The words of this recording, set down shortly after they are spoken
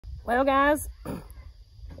Well guys,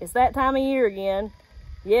 it's that time of year again.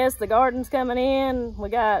 Yes, the garden's coming in, we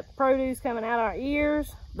got produce coming out our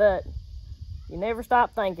ears, but you never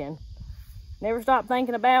stop thinking. Never stop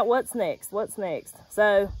thinking about what's next.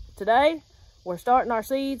 So today, we're starting our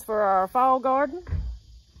seeds for our fall garden,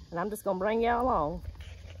 and I'm just gonna bring y'all along.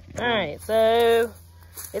 All right, so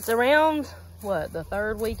it's around, what, the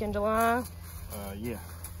third week in July? Yeah.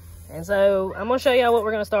 And so I'm gonna show y'all what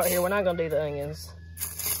we're gonna start here. We're not gonna do the onions.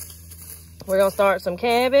 We're gonna start some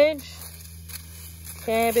cabbage,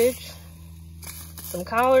 some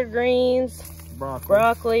collard greens,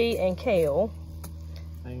 broccoli and kale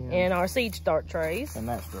in our seed start trays. And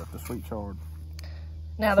that stuff, the sweet chard.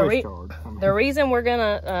 Now the reason we're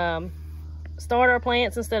gonna start our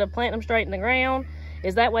plants instead of planting them straight in the ground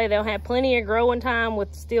is that way they'll have plenty of growing time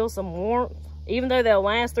with still some warmth. Even though they'll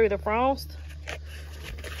last through the frost,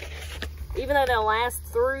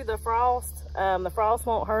 the frost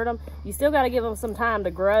won't hurt them. You still got to give them some time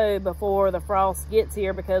to grow before the frost gets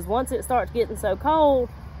here, because once it starts getting so cold,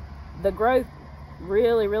 the growth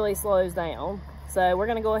really slows down. So we're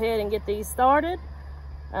going to go ahead and get these started.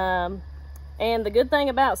 And the good thing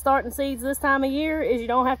about starting seeds this time of year is you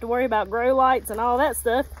don't have to worry about grow lights and all that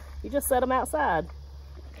stuff. You just set them outside.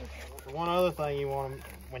 One other thing you want to,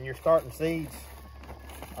 when you're starting seeds,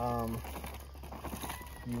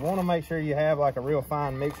 you want to make sure you have like a real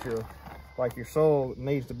fine mixture. Like your soil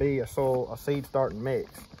needs to be a seed starting mix,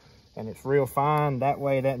 and it's real fine. That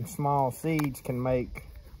way that small seeds can make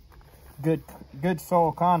good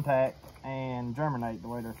soil contact and germinate the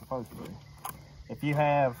way they're supposed to be. If you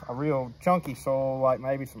have a real chunky soil, like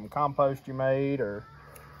maybe some compost you made, or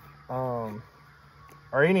even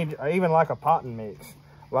like a potting mix,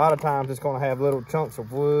 a lot of times it's going to have little chunks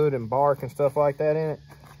of wood and bark and stuff like that in it,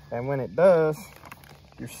 and when it does,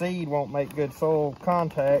 your seed won't make good soil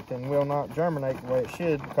contact and will not germinate the way it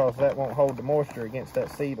should, because that won't hold the moisture against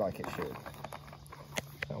that seed like it should.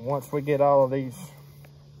 And once we get all of these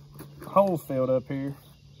holes filled up here,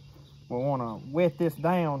 we'll want to wet this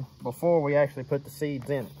down before we actually put the seeds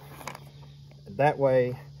in it. That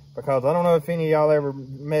way, because I don't know if any of y'all ever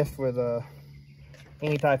messed with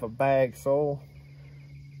any type of bag soil,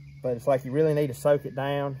 but it's like you really need to soak it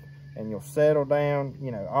down, and you'll settle down.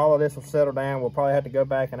 You know, all of this will settle down. We'll probably have to go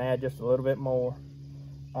back and add just a little bit more.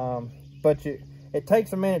 But it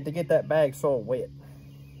takes a minute to get that bag soil wet.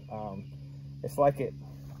 It's like it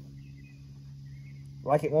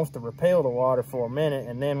wants to repel the water for a minute,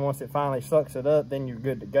 and then once it finally sucks it up, then you're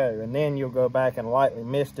good to go. And then you'll go back and lightly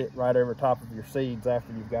mist it right over top of your seeds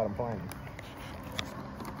after you've got them planted.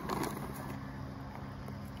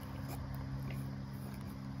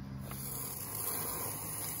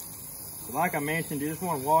 Like I mentioned, you just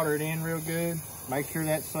want to water it in real good. Make sure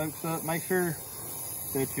that soaks up. Make sure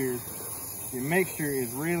that your mixture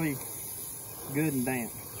is really good and damp.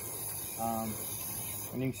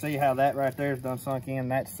 And you can see how that right there is done sunk in.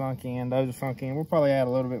 That's sunk in. Those are sunk in. We'll probably add a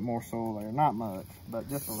little bit more soil there. Not much, but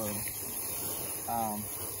just a little.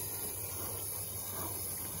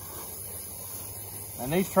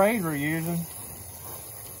 And these trays we're using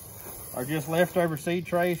are just leftover seed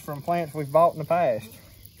trays from plants we've bought in the past.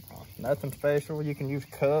 Nothing special. You can use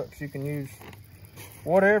cups, you can use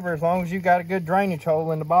whatever, as long as you've got a good drainage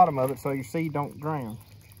hole in the bottom of it so your seed don't drown.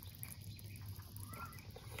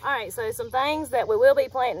 All right, so some things that we will be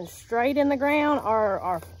planting straight in the ground are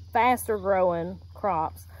our faster growing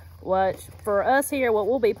crops. Which for us here, what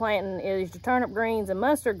we'll be planting is your turnip greens and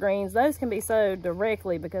mustard greens. Those can be sowed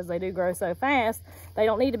directly because they do grow so fast. They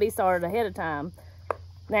don't need to be started ahead of time.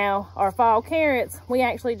 Now, our fall carrots, we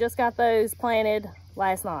actually just got those planted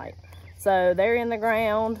last night. So they're in the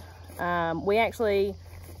ground. We actually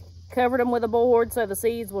covered them with a board so the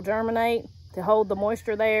seeds will germinate, to hold the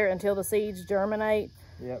moisture there until the seeds germinate.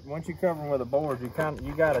 Yeah, once you cover them with a board, you got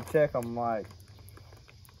to check them like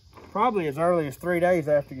probably as early as 3 days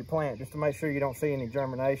after you plant, just to make sure you don't see any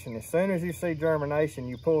germination. As soon as you see germination,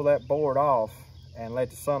 you pull that board off and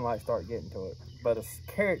let the sunlight start getting to it. But a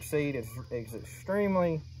carrot seed is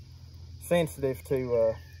extremely sensitive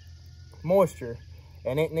to moisture,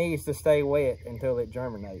 and it needs to stay wet until it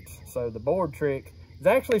germinates. So the board trick is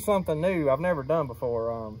actually something new I've never done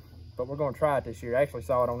before, but we're going to try it this year. I actually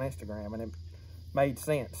saw it on Instagram and it made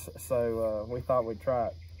sense, so we thought we'd try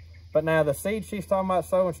it. But now the seed she's talking about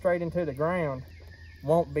sowing straight into the ground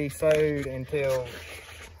won't be sowed until,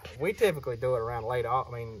 we typically do it around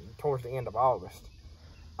towards the end of August.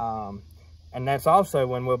 And that's also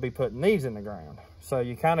when we'll be putting these in the ground. So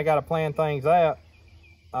you kind of got to plan things out.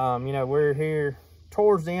 You know, we're here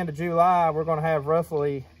towards the end of July. We're going to have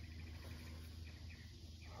roughly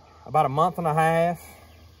about a month and a half.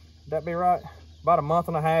 Would that be right? about a month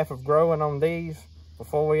and a half of growing on these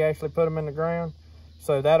before we actually put them in the ground.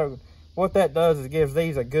 So what that does is gives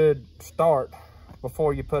these a good start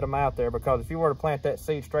before you put them out there, because if you were to plant that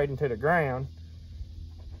seed straight into the ground,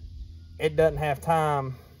 it doesn't have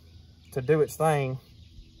time to do its thing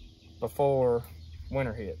before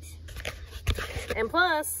winter hits. And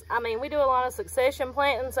plus, I mean, we do a lot of succession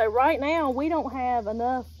planting, so right now we don't have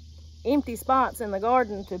enough empty spots in the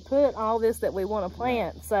garden to put all this that we want to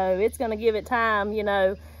plant. So it's going to give it time, you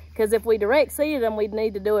know, because if we direct seed them, we'd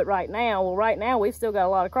need to do it right now. Well, right now we've still got a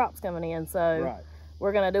lot of crops coming in, so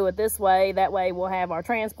we're going to do it this way. That way we'll have our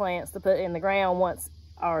transplants to put in the ground once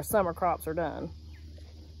our summer crops are done.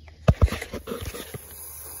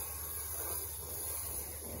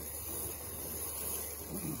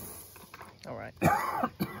 All right.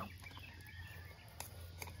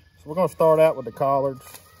 So we're going to start out with the collards.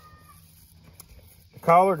 The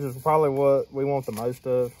collards is probably what we want the most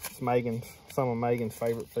of. It's some of Megan's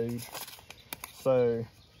favorite food. So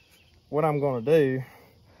what I'm going to do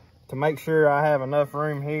to make sure I have enough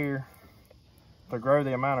room here to grow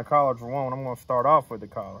the amount of collards we want, I'm going to start off with the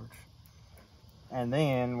collards. And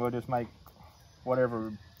then we'll just make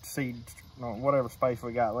whatever seeds, whatever space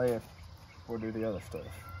we got left, we'll do the other stuff.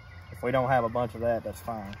 If we don't have a bunch of that, that's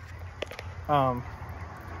fine.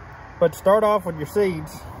 But to start off with your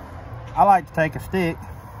seeds, I like to take a stick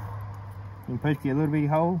and put you a little bitty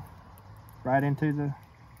hole right into the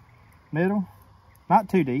middle. Not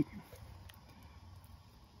too deep.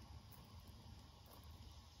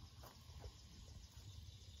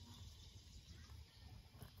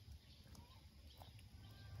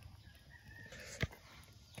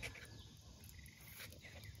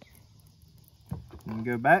 And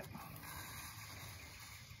go back.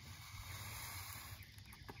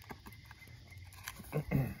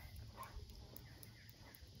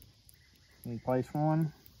 And place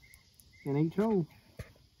one in each hole.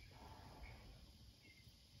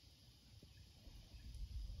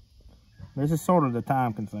 This is sort of the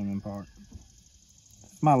time-consuming part.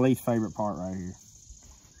 It's my least favorite part right here.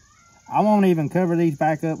 I won't even cover these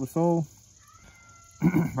back up with soil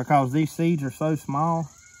because these seeds are so small.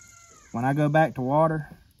 When I go back to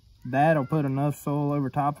water, that'll put enough soil over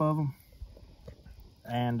top of them.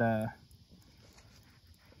 And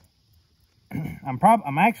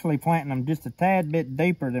I'm actually planting them just a tad bit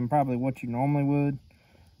deeper than probably what you normally would.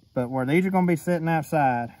 But where these are going to be sitting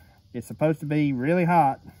outside, it's supposed to be really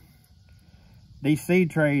hot. These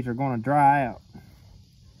seed trays are going to dry out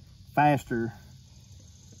faster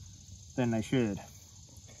than they should.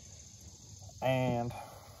 And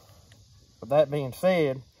with that being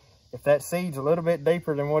said, if that seed's a little bit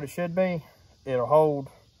deeper than what it should be, it'll hold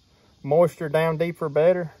moisture down deeper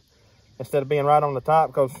better instead of being right on the top,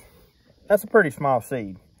 because that's a pretty small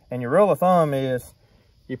seed. And your rule of thumb is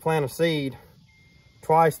you plant a seed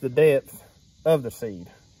twice the depth of the seed.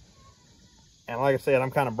 And like I said,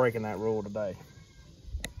 I'm kind of breaking that rule today.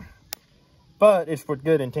 But it's with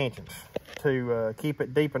good intentions to keep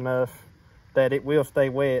it deep enough that it will stay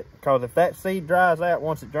wet, because if that seed dries out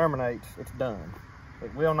once it germinates, it's done.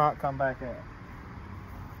 It will not come back out.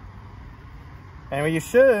 And you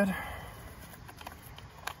should,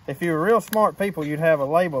 if you were real smart people, you'd have a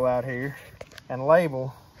label out here and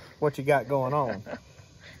label what you got going on.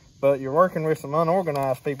 But you're working with some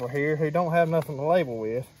unorganized people here who don't have nothing to label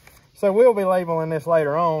with. So we'll be labeling this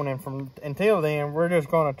later on, and until then, we're just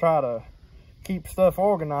going to try to keep stuff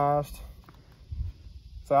organized.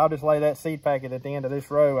 So I'll just lay that seed packet at the end of this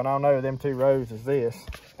row, and I'll know them 2 rows is this.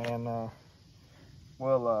 And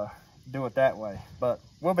we'll do it that way. But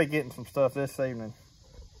we'll be getting some stuff this evening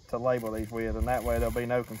to label these with, and that way there'll be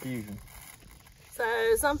no confusion. So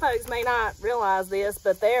some folks may not realize this,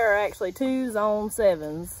 but there are actually 2 zone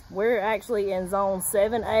 7s. We're actually in zone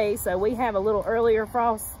 7A, so we have a little earlier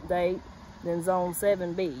frost date than zone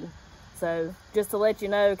 7B. So just to let you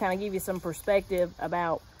know, kind of give you some perspective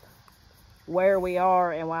about where we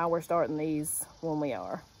are and why we're starting these when we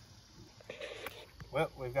are.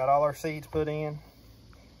 Well, we've got all our seeds put in,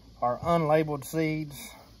 our unlabeled seeds.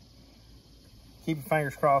 Keep your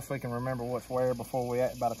fingers crossed we can remember what's where by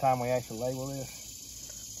the time we actually label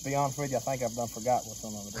this. To be honest with you, I think I've done forgot what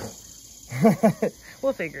some of it is.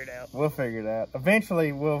 We'll figure it out. We'll figure it out.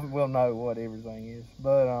 Eventually, we'll know what everything is.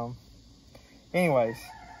 But anyways,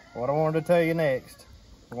 what I wanted to tell you next,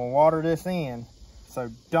 we're gonna water this in. So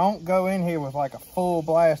don't go in here with like a full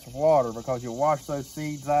blast of water, because you'll wash those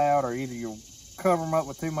seeds out, or either you'll cover them up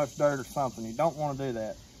with too much dirt or something. You don't want to do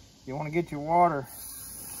that. You want to get your water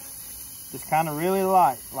just kind of really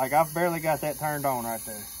light. Like I've barely got that turned on right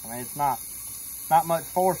there. I mean, it's not much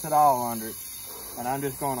force at all under it. And I'm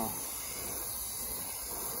just gonna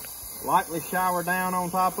lightly shower down on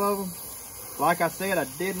top of them. Like I said, I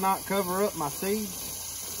did not cover up my seeds.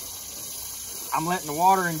 I'm letting the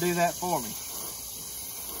watering do that for me.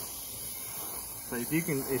 So if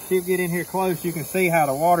you get in here close, you can see how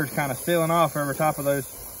the water's kind of sealing off over top of those.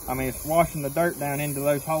 I mean, it's washing the dirt down into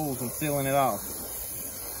those holes and sealing it off.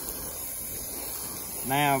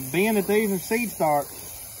 Now, being that these are seed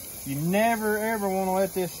starts, you never ever want to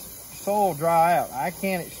let this soil dry out. I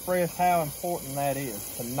can't express how important that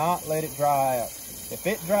is, to not let it dry out. If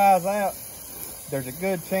it dries out, there's a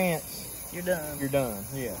good chance you're done. You're done,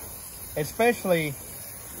 yeah. Especially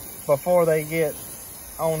before they get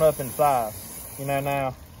on up in size. You know,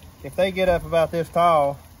 now, if they get up about this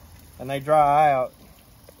tall and they dry out,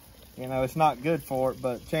 you know, it's not good for it,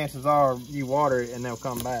 but chances are you water it and they'll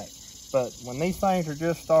come back. But when these things are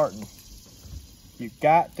just starting, you've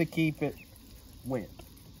got to keep it wet.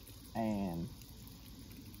 And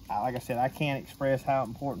like I said, I can't express how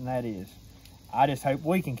important that is. I just hope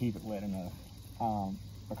we can keep it wet enough.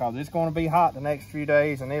 Because it's going to be hot the next few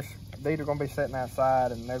days, and these are going to be sitting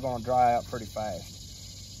outside and they're going to dry out pretty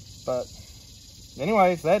fast. But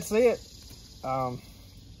anyways, that's it.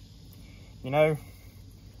 You know,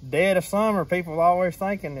 dead of summer, people are always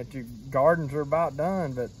thinking that your gardens are about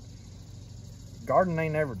done, but gardening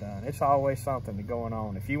ain't never done. It's always something going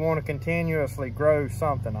on. If you want to continuously grow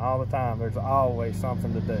something all the time, there's always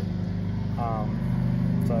something to do.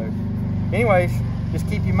 So anyways, just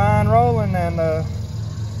keep your mind rolling and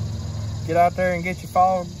get out there and get your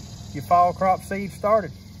fall crop seeds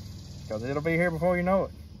started, because it'll be here before you know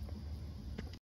it.